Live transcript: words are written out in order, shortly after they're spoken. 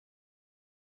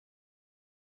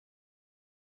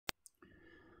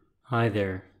Hi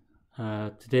there.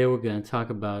 Today we're going to talk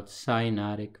about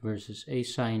cyanotic versus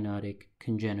acyanotic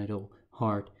congenital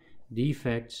heart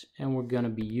defects, and we're going to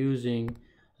be using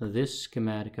this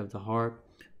schematic of the heart.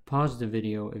 Pause the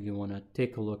video if you want to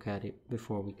take a look at it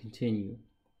before we continue.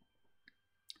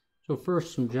 So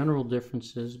first, some general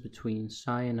differences between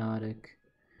cyanotic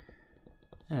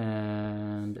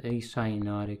and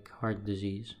acyanotic heart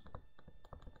disease.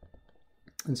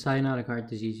 In cyanotic heart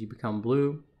disease, you become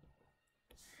blue.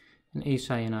 In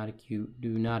acyanotic, you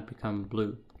do not become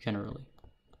blue, generally.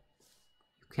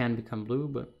 You can become blue,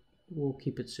 but we'll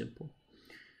keep it simple.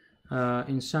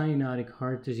 In cyanotic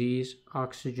heart disease,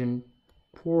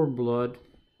 oxygen-poor blood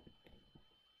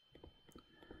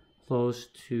flows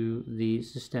to the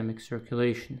systemic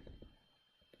circulation.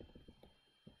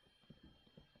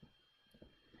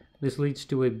 This leads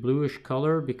to a bluish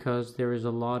color because there is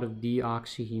a lot of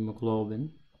deoxyhemoglobin,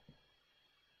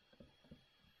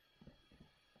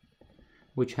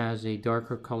 which has a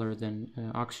darker color than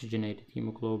oxygenated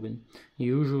hemoglobin.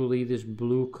 Usually this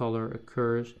blue color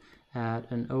occurs at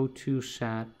an O2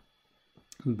 sat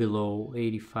below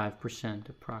 85%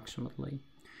 approximately.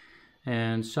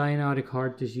 And cyanotic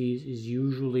heart disease is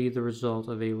usually the result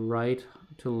of a right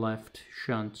to left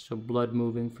shunt, so blood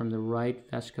moving from the right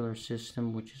vascular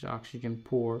system, which is oxygen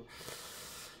poor,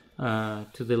 to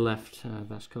the left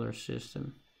vascular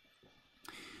system.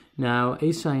 Now,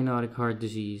 acyanotic heart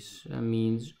disease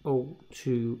means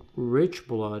O2 rich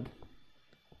blood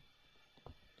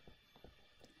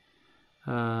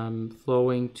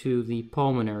flowing to the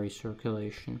pulmonary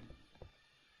circulation,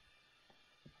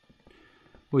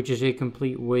 which is a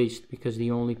complete waste because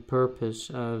the only purpose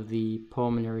of the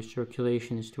pulmonary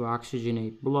circulation is to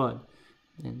oxygenate blood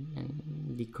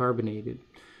and decarbonate it.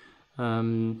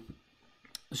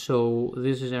 So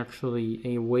this is actually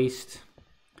a waste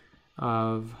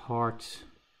of heart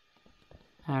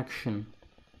action.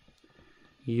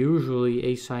 Usually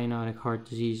acyanotic heart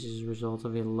disease is a result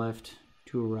of a left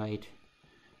to right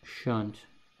shunt.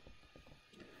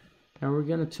 Now we're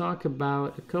going to talk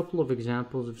about a couple of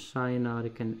examples of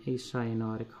cyanotic and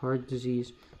acyanotic heart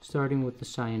disease, starting with the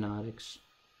cyanotics.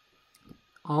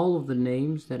 All of the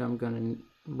names that I'm going to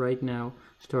right now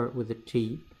start with a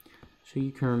T, so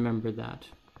you can remember that.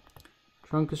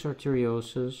 Truncus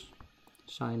arteriosus,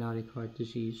 cyanotic heart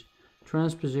disease.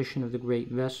 Transposition of the great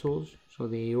vessels, so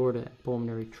the aorta and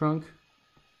pulmonary trunk.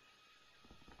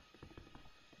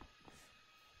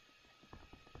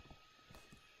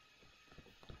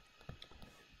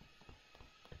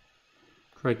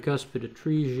 Tricuspid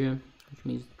atresia, which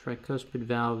means the tricuspid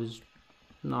valve is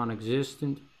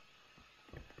non-existent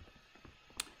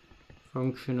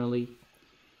functionally.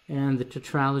 And the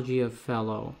Tetralogy of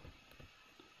Fallot,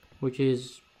 which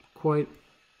is quite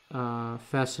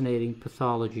fascinating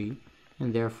pathology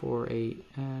and therefore a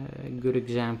good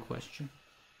exam question.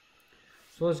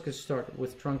 So let's get started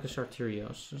with Truncus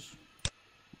arteriosus.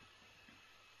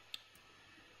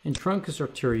 In Truncus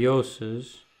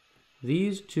arteriosus,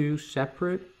 these two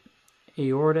separate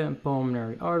aorta and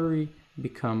pulmonary artery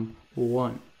become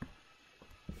one.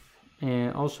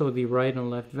 And also the right and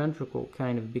left ventricle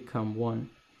kind of become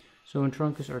one. So in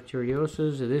Truncus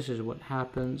arteriosus, this is what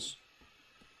happens.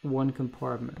 One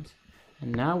compartment.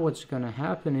 And now what's going to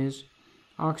happen is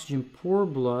oxygen poor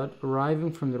blood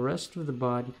arriving from the rest of the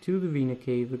body to the vena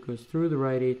cava goes through the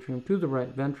right atrium to the right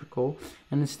ventricle,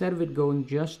 and instead of it going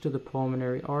just to the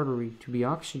pulmonary artery to be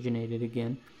oxygenated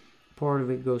again, part of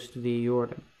it goes to the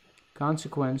aorta.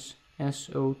 Consequence,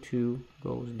 SO2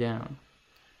 goes down.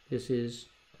 This is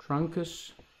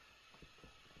Truncus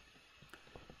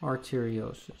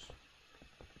arteriosus.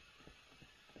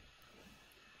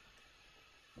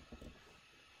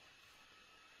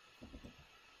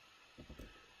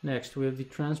 Next, we have the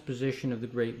transposition of the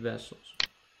great vessels.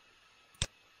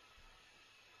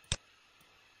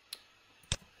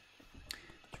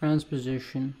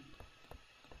 Transposition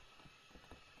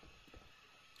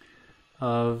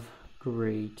of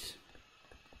great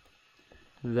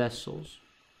vessels.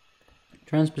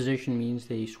 Transposition means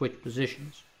they switch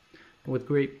positions. With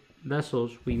great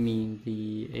vessels, we mean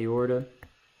the aorta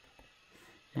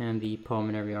and the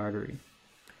pulmonary artery.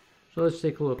 So let's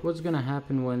take a look. What's going to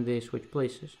happen when they switch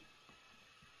places?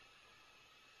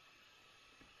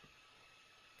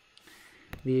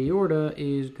 The aorta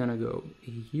is going to go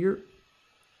here,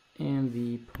 and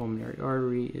the pulmonary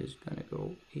artery is going to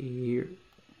go here.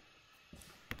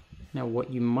 Now,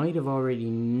 what you might have already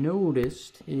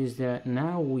noticed is that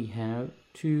now we have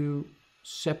two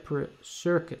separate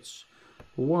circuits.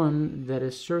 One that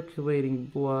is circulating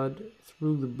blood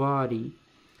through the body,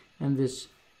 and this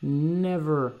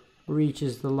never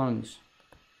reaches the lungs.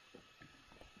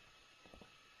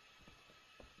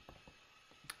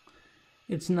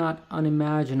 it's not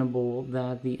unimaginable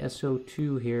that the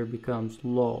SO2 here becomes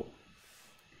low.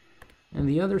 And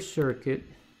the other circuit,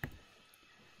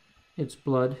 its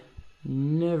blood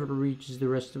never reaches the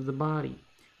rest of the body.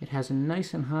 It has a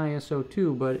nice and high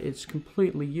SO2, but it's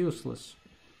completely useless.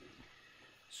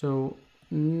 So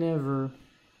never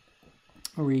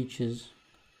reaches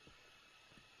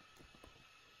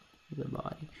the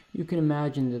body. You can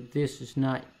imagine that this is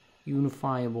not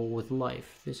unifiable with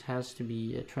life. This has to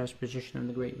be a transposition in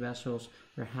the great vessels.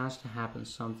 There has to happen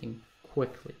something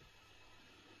quickly.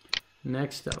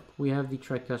 Next up, we have the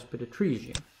tricuspid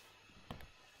atresia.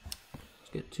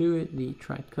 Let's get to it. The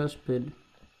tricuspid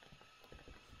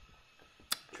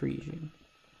atresia.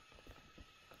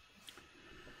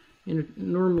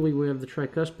 Normally we have the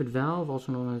tricuspid valve,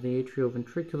 also known as the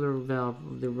atrioventricular valve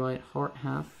of the right heart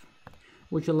half,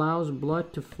 which allows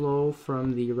blood to flow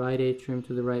from the right atrium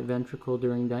to the right ventricle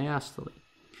during diastole.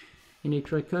 In a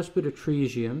tricuspid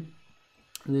atresia,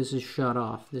 this is shut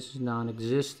off. This is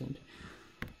non-existent.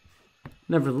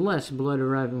 Nevertheless, blood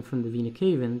arriving from the vena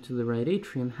cava to the right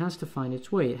atrium has to find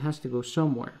its way. It has to go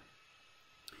somewhere.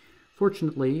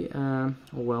 Fortunately,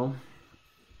 well,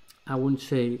 I wouldn't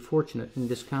say fortunate in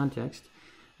this context,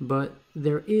 but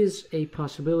there is a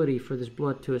possibility for this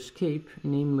blood to escape,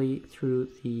 namely through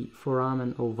the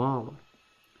foramen ovale.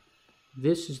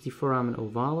 This is the foramen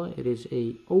ovale. It is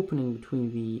an opening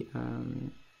between the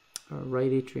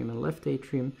right atrium and left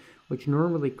atrium, which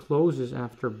normally closes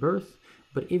after birth.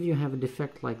 But if you have a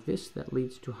defect like this that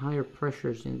leads to higher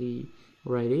pressures in the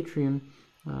right atrium,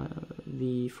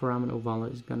 the foramen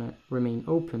ovale is going to remain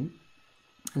open,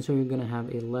 and so you're going to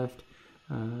have a left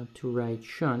to right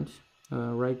shunt,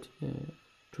 right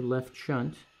to left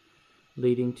shunt,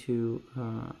 leading to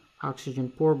oxygen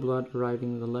poor blood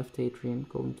arriving in the left atrium,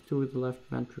 going through the left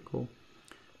ventricle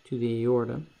to the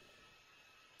aorta.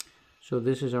 So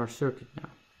this is our circuit now.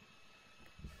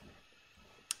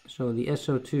 So the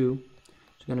SO2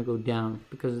 is going to go down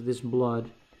because this blood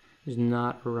is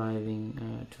not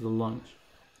arriving to the lungs.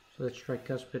 So that's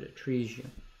tricuspid atresia.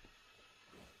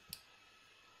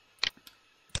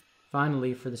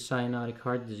 Finally, for the cyanotic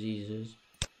heart diseases,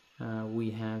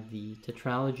 we have the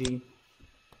Tetralogy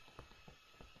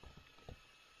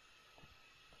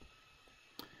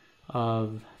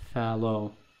of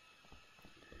Fallot,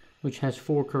 which has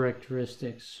 4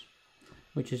 characteristics,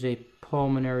 which is a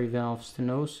pulmonary valve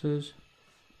stenosis,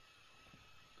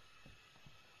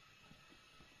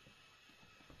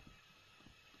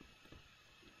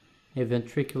 a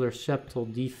ventricular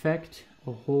septal defect,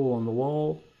 a hole on the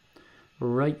wall,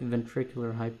 right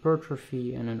ventricular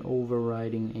hypertrophy, and an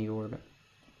overriding aorta.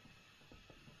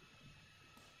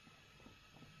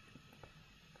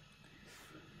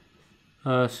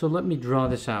 So let me draw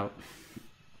this out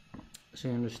so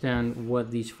you understand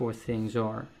what these 4 things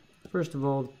are. First of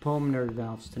all, the pulmonary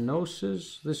valve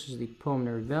stenosis. This is the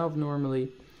pulmonary valve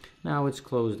normally. Now it's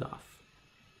closed off.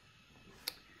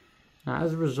 Now,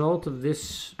 as a result of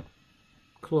this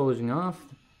closing off,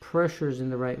 the pressures in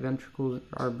the right ventricle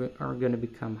are going to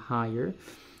become higher,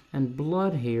 and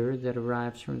blood here that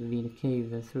arrives from the vena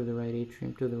cava through the right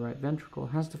atrium to the right ventricle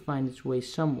has to find its way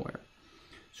somewhere.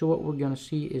 So what we're going to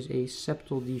see is a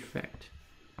septal defect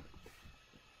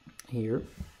here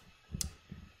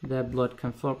that blood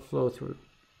can flow through.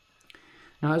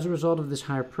 Now, as a result of this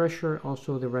higher pressure,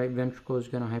 also the right ventricle is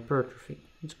going to hypertrophy.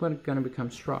 It's going to become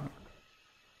strong.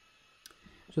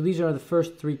 So these are the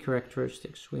first 3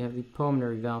 characteristics. We have the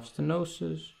pulmonary valve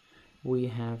stenosis, we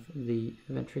have the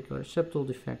ventricular septal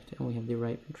defect, and we have the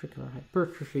right ventricular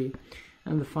hypertrophy.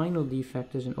 And the final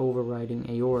defect is an overriding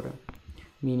aorta,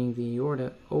 meaning the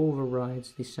aorta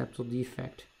overrides the septal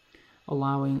defect,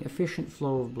 allowing efficient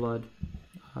flow of blood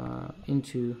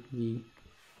into the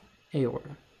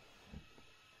aorta.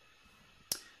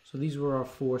 So these were our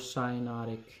 4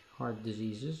 cyanotic heart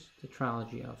diseases: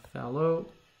 Tetralogy of Fallot,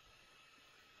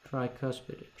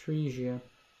 tricuspid atresia,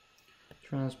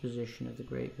 transposition of the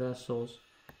great vessels,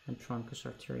 and Truncus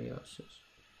arteriosus.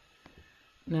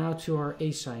 Now to our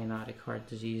acyanotic heart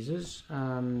diseases.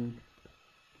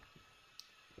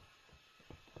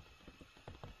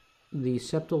 The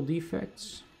septal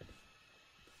defects,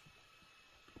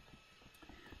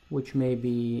 which may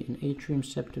be an atrium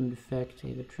septum defect, a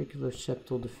ventricular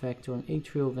septal defect, or an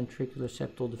atrioventricular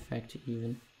septal defect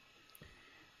even,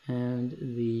 and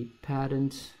the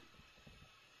patent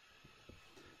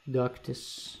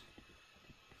Ductus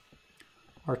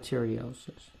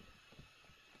arteriosus.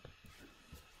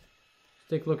 Let's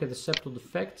take a look at the septal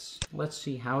defects. Let's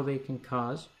see how they can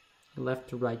cause a left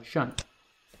to right shunt.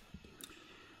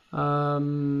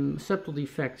 Septal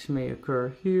defects may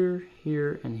occur here,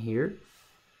 here, and here.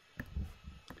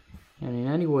 And in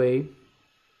any way,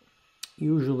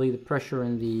 usually the pressure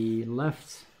in the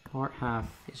left heart half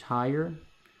is higher.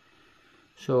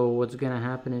 So what's going to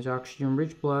happen is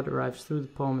oxygen-rich blood arrives through the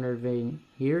pulmonary vein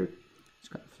here. It's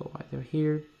going to flow either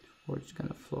here, or it's going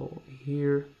to flow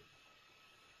here,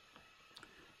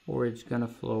 or it's going to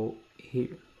flow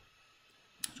here.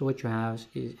 So what you have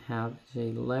is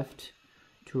a left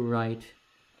to right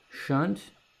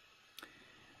shunt.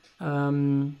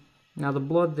 Now the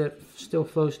blood that still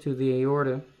flows to the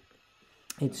aorta,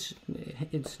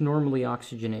 it's normally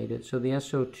oxygenated, so the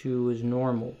SO2 is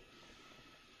normal.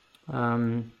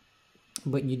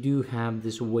 But you do have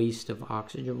this waste of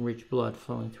oxygen-rich blood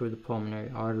flowing through the pulmonary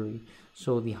artery,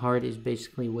 so the heart is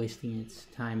basically wasting its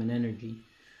time and energy.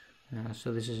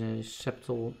 So this is a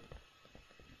septal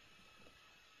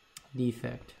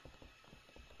defect.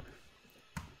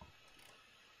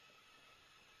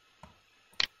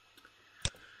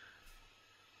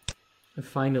 And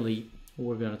finally,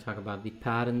 we're going to talk about the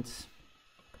patent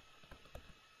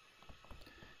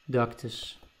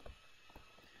ductus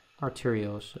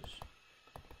arteriosus.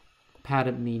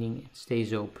 Patent meaning it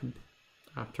stays open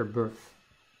after birth.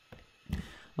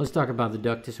 Let's talk about the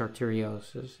ductus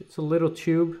arteriosus. It's a little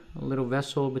tube, a little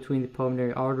vessel between the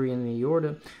pulmonary artery and the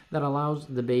aorta that allows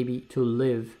the baby to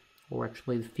live, or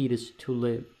actually the fetus to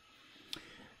live.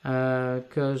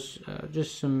 Because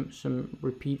just some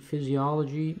repeat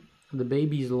physiology, the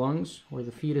baby's lungs, or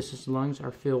the fetus's lungs,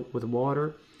 are filled with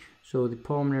water, so the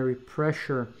pulmonary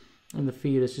pressure in the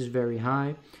fetus is very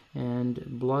high, and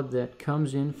blood that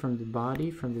comes in from the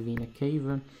body, from the vena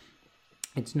cava,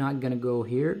 it's not going to go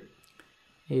here,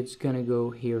 it's going to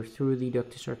go here through the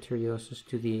ductus arteriosus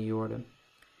to the aorta.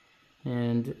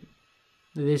 And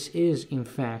this is in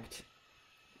fact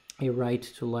a right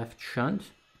to left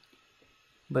shunt,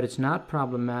 but it's not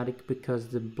problematic because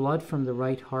the blood from the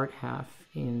right heart half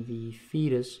in the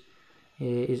fetus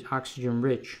is oxygen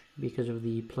rich because of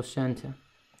the placenta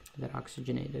that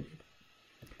oxygenated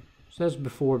it. So that's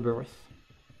before birth.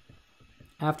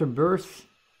 After birth,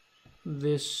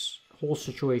 this whole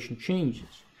situation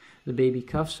changes. The baby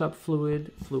coughs up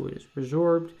fluid, fluid is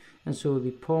resorbed, and so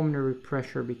the pulmonary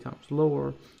pressure becomes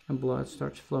lower and blood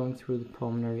starts flowing through the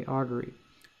pulmonary artery.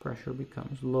 Pressure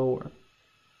becomes lower.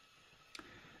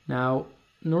 Now,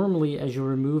 normally as you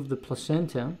remove the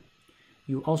placenta,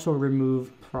 you also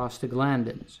remove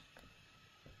prostaglandins.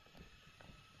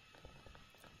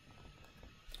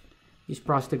 These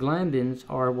prostaglandins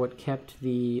are what kept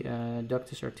the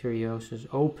ductus arteriosus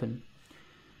open.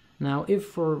 Now, if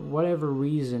for whatever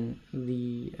reason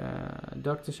the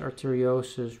ductus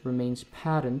arteriosus remains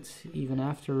patent even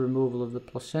after removal of the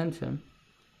placenta,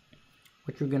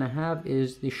 what you're going to have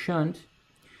is the shunt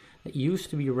that used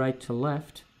to be right to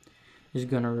left is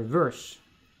going to reverse.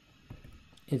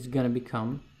 It's going to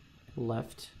become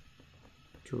left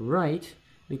to right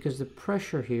because the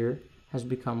pressure here has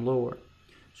become lower.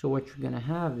 So what you're going to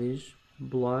have is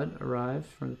blood arrives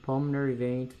from the pulmonary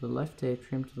vein to the left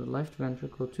atrium, to the left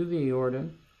ventricle, to the aorta.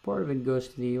 Part of it goes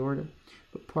to the aorta,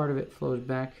 but part of it flows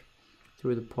back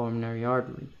through the pulmonary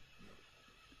artery.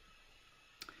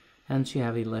 Hence you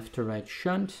have a left to right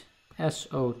shunt.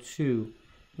 SO2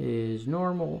 is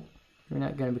normal. You're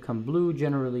not going to become blue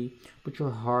generally, but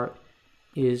your heart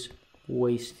is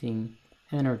wasting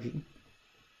energy.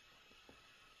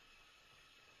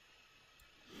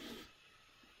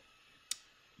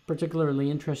 Particularly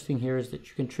interesting here is that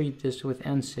you can treat this with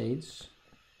NSAIDs,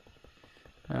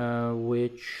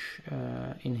 which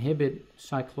inhibit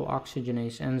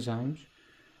cyclooxygenase enzymes,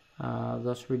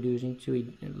 thus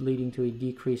leading to a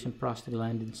decrease in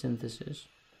prostaglandin synthesis.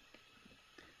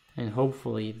 And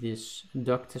hopefully this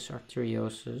ductus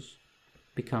arteriosus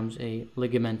becomes a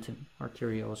ligamentum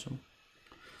arteriosum.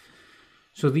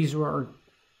 So these were our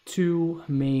two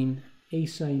main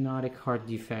acyanotic heart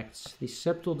defects: the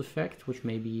septal defect, which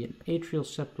may be an atrial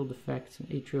septal defect, an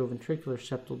atrioventricular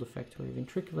septal defect, or a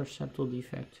ventricular septal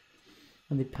defect,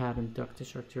 and the patent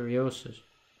ductus arteriosus.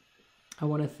 I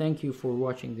want to thank you for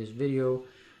watching this video,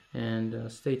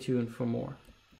 and stay tuned for more.